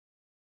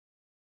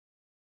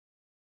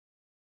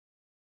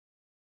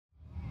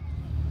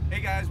Hey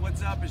guys,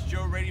 what's up? It's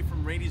Joe Raiti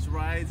from Raiti's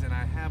Rides, and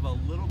I have a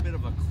little bit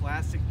of a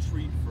classic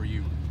treat for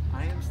you.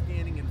 I am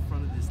standing in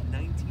front of this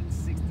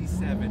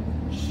 1967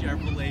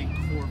 Chevrolet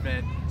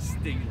Corvette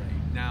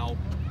StingRay. Now,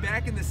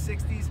 back in the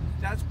 60s,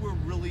 that's where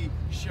really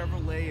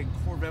Chevrolet and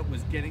Corvette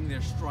was getting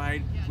their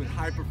stride with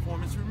high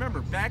performance. Remember,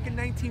 back in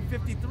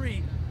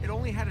 1953, it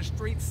only had a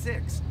straight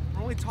 6.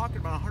 We're only talking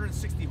about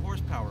 160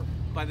 horsepower.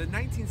 By the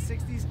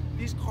 1960s,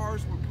 these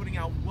cars were putting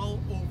out well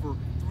over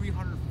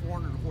 300,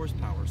 400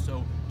 horsepower.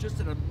 So just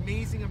an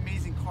amazing,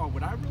 amazing car.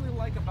 What I really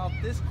like about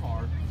this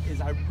car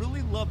is I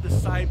really love the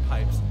side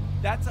pipes.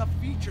 That's a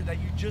feature that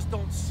you just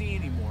don't see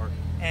anymore.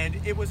 And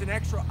it was an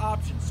extra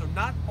option. So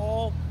not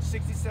all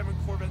 67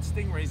 Corvette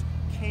StingRays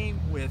came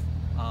with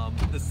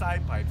the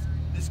side pipes.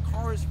 This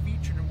car is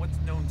featured in what's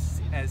known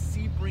as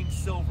Sebring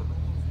Silver.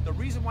 The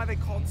reason why they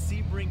called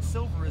Sebring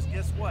Silver is,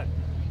 guess what?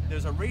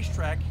 There's a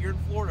racetrack here in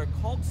Florida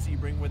called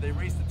Sebring where they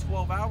raced a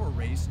 12-hour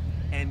race,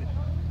 and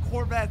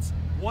Corvettes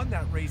won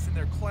that race in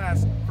their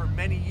class for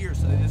many years.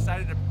 So they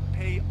decided to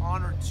pay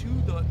honor to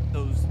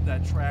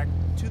that track,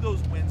 to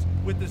those wins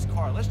with this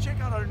car. Let's check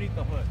out underneath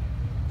the hood.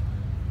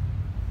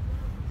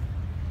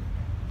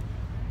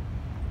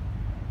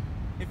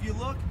 If you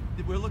look,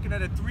 we're looking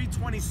at a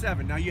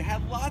 327. Now, you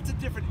had lots of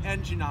different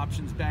engine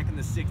options back in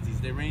the 60s.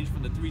 They ranged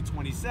from the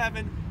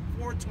 327,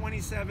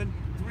 427,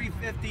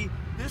 350.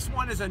 This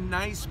one is a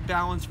nice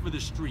balance for the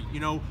street. You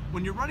know,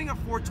 when you're running a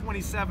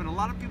 427, a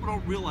lot of people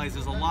don't realize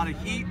there's a lot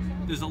of heat.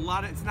 There's a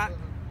lot of, it's not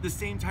the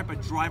same type of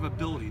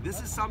drivability.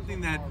 This is something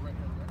that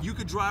you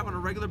could drive on a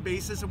regular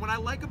basis. And what I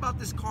like about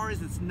this car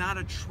is it's not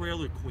a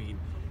trailer queen.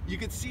 You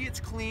can see it's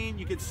clean,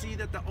 you can see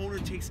that the owner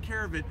takes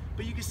care of it,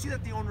 but you can see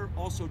that the owner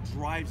also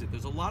drives it.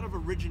 There's a lot of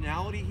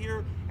originality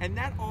here, and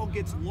that all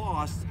gets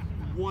lost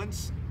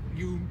once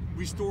you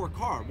restore a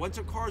car. Once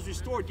a car is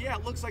restored, yeah,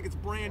 it looks like it's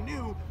brand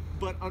new,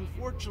 but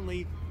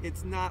unfortunately,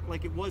 it's not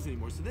like it was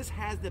anymore. So this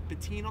has the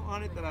patina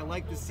on it that I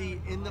like to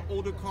see in the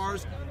older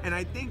cars, and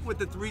I think with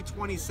the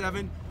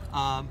 327,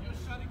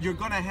 you're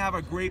gonna have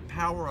a great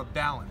power of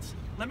balance.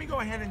 Let me go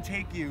ahead and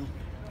take you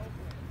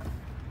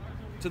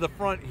to the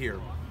front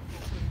here.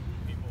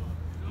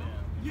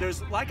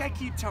 There's, like I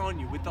keep telling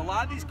you, with a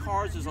lot of these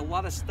cars, there's a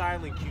lot of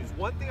styling cues.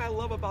 One thing I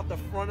love about the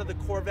front of the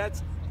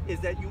Corvettes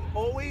is that you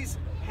always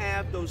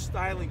have those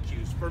styling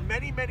cues. For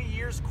many, many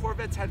years,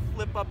 Corvettes had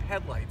flip-up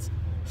headlights,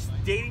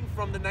 dating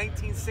from the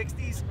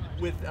 1960s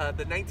with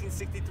the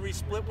 1963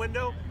 split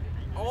window,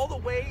 all the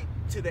way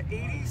to the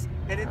 80s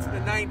and into the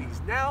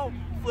 90s. Now,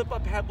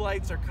 flip-up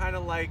headlights are kind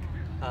of like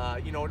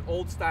you know, an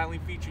old styling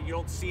feature. You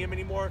don't see them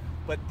anymore,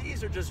 but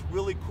these are just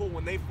really cool.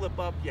 When they flip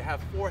up, you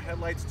have 4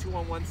 headlights, 2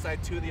 on one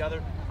side, 2 on the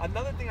other.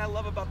 Another thing I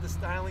love about the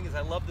styling is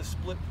I love the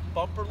split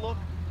bumper look.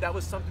 That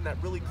was something that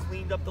really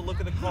cleaned up the look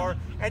of the car,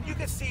 and you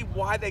can see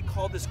why they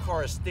called this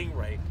car a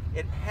StingRay.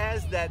 It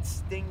has that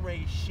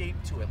StingRay shape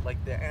to it,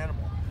 like the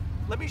animal.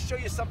 Let me show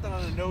you something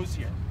on the nose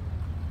here.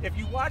 If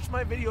you watch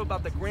my video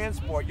about the Grand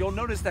Sport, you'll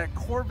notice that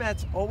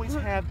Corvettes always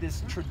have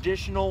this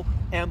traditional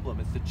emblem.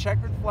 It's the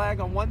checkered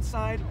flag on one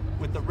side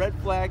with the red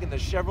flag and the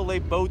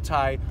Chevrolet bow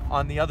tie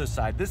on the other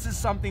side. This is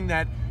something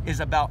that is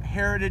about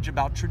heritage,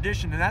 about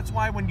tradition, and that's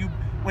why when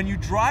you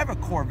drive a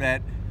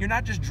Corvette, you're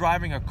not just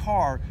driving a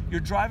car, you're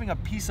driving a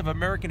piece of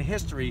American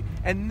history,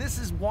 and this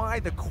is why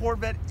the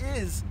Corvette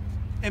is,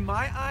 in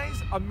my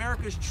eyes,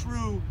 America's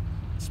true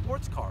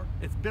sports car.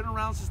 It's been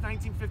around since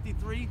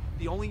 1953.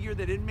 The only year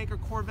they didn't make a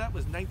Corvette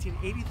was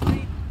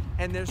 1983,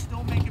 and they're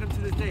still making them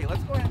to this day.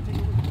 Let's go ahead and take a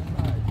look at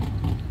the side.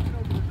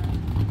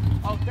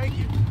 Oh, thank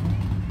you.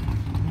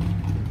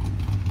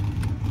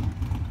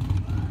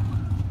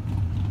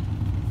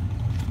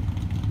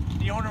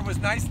 The owner was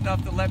nice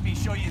enough to let me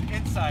show you the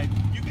inside.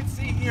 You can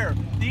see here,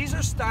 these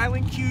are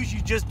styling cues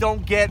you just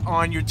don't get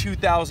on your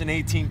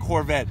 2018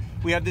 Corvette.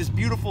 We have this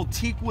beautiful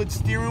teak wood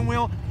steering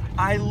wheel.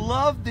 I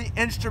love the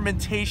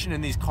instrumentation in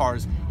these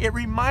cars. It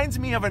reminds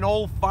me of an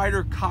old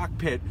fighter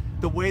cockpit,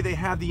 the way they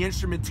have the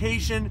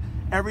instrumentation,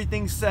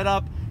 everything set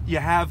up. You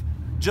have,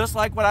 just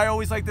like what I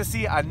always like to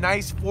see, a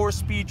nice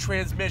 4-speed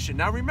transmission.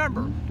 Now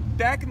remember,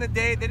 back in the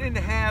day, they didn't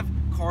have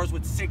cars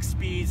with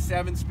 6-speed,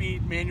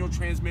 7-speed manual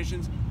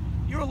transmissions.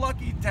 You're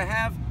lucky to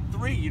have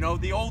 3. You know,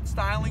 the old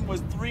styling was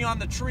 3 on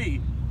the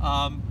tree.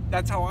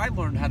 That's how I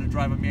learned how to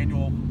drive a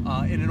manual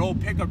in an old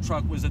pickup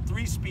truck, was a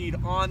 3-speed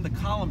on the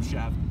column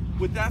shaft.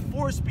 With that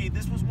 4-speed,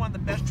 this was one of the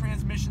best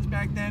transmissions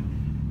back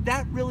then.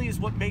 That really is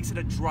what makes it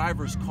a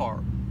driver's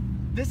car.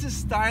 This is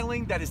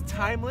styling that is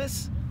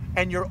timeless,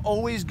 and you're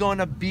always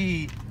gonna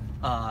be,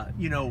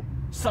 you know,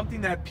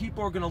 something that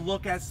people are gonna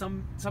look at,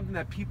 something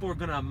that people are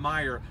gonna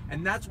admire,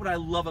 and that's what I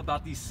love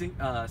about these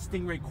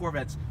StingRay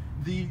Corvettes.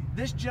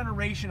 This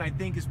generation, I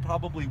think, is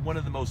probably one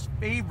of the most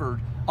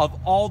favored of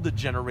all the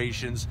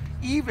generations,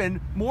 even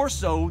more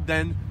so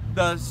than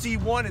the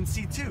C1 and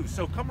C2.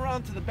 So come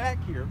around to the back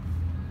here.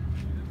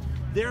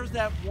 There's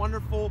that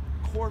wonderful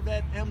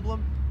Corvette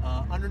emblem.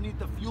 Underneath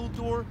the fuel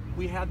door,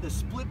 we have the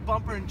split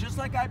bumper, and just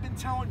like I've been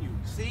telling you,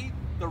 see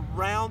the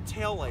round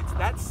taillights.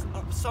 That's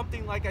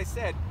something, like I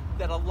said,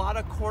 that a lot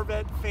of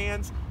Corvette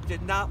fans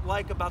did not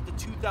like about the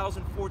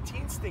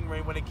 2014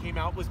 StingRay when it came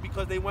out was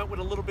because they went with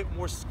a little bit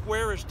more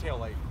squarish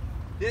taillight.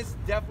 This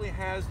definitely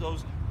has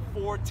those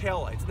 4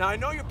 taillights. Now I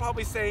know you're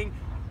probably saying,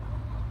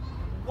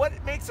 what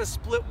makes a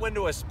split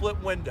window a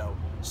split window?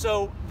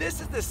 So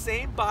this is the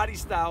same body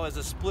style as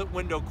a split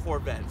window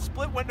Corvette.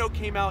 Split window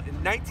came out in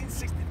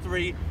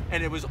 1963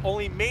 and it was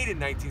only made in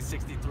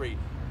 1963.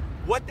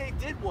 What they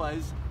did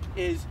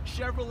is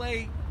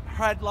Chevrolet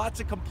had lots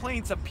of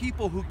complaints of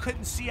people who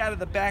couldn't see out of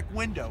the back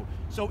window.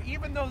 So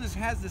even though this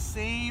has the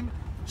same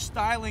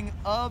styling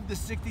of the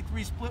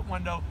 63 split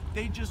window,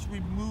 they just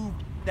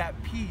removed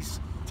that piece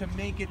to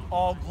make it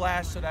all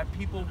glass so that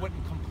people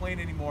wouldn't complain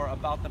anymore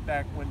about the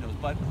back windows.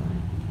 But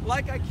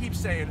like I keep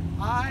saying,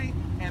 I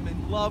am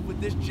in love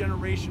with this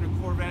generation of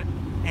Corvette,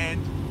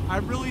 and I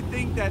really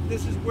think that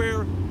this is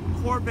where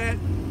Corvette,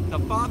 the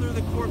father of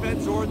the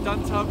Corvette, Zora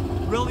Duntov,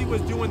 really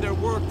was doing their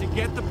work to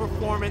get the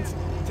performance,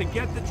 to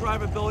get the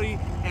drivability,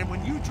 and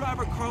when you drive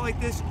a car like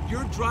this,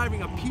 you're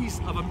driving a piece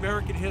of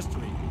American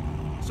history.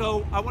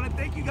 So I want to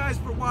thank you guys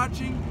for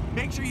watching.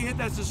 Make sure you hit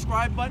that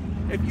subscribe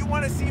button. If you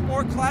want to see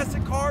more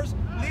classic cars,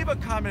 leave a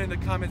comment in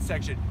the comment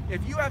section.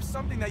 If you have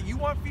something that you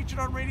want featured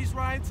on Raity's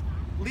Rides,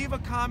 leave a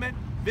comment,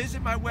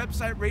 visit my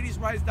website,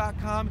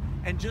 raitiesrides.com,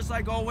 and just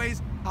like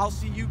always, I'll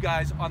see you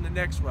guys on the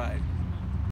next ride.